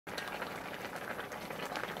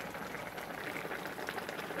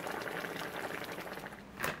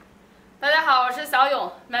大家好，我是小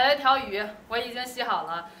勇，买了条鱼，我已经洗好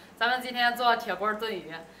了。咱们今天做铁锅炖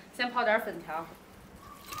鱼，先泡点粉条，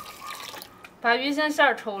把鱼腥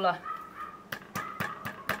馅抽了，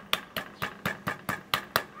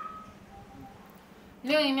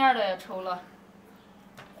另一面的也抽了。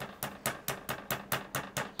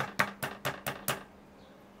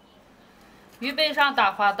鱼背上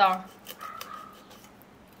打花刀。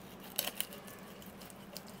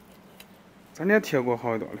咱家铁锅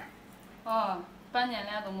好多了。哦，半年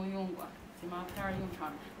来都没用过，今毛片用上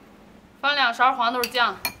了。放2勺黄豆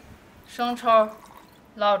酱、生抽、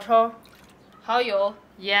老抽、蚝油、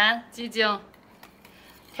盐、鸡精，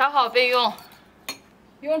调好备用。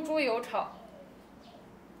用猪油炒。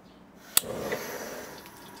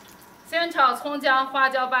先炒葱姜、花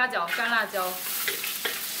椒、八角、干辣椒，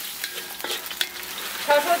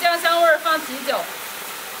炒出酱香味放啤酒。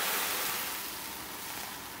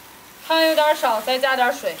汤有点少，再加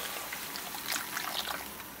点水。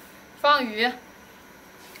放鱼，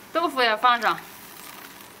豆腐也放上，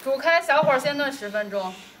煮开，小火先炖10分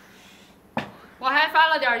钟。我还发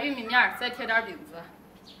了点玉米面，再贴点饼子。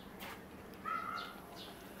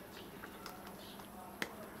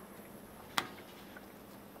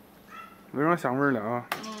有点香味了啊！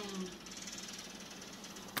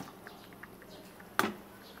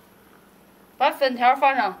把粉条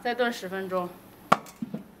放上，再炖10分钟。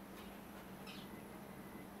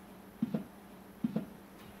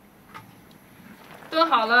炖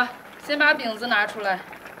好了，先把饼子拿出来。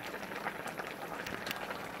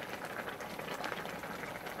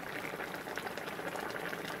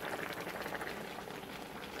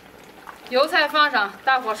油菜放上，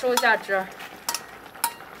大火收一下汁儿。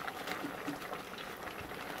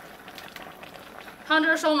汤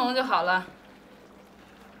汁收浓就好了。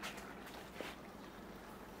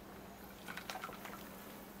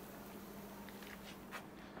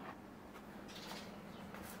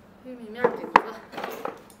玉米面饼子，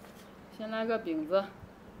先来个饼子，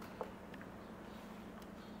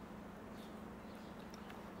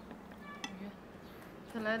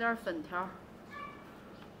再来点粉条，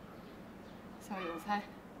小油菜，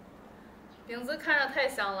饼子看着太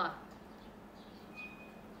香了。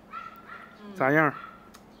咋样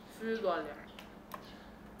？10多粒。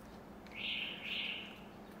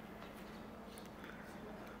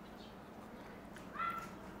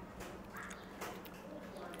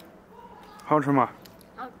好吃吗？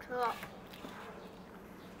好吃。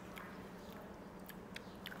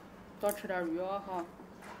多吃点鱼哦哈。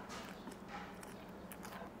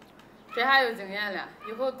这下有经验了，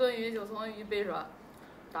以后炖鱼就从鱼背上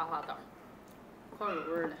打花刀，可有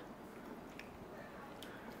味儿了。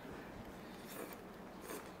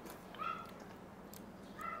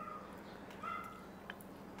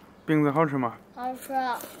饼子好吃吗？好吃。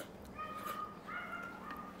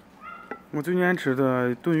我最爱吃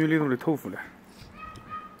的炖鱼里头的豆腐了。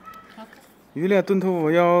鱼嘞炖豆腐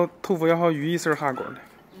要好鱼一丝下锅的。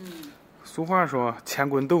俗话说千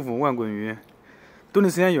滚豆腐万滚鱼，炖的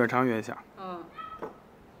时间越长越香。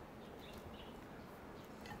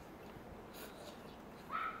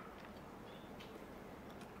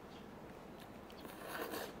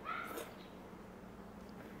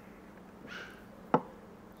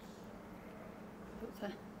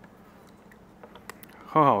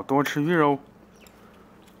好，多吃鱼肉。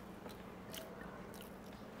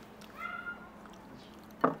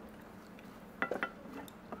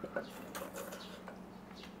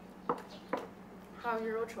还有鱼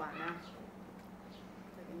肉吃完了。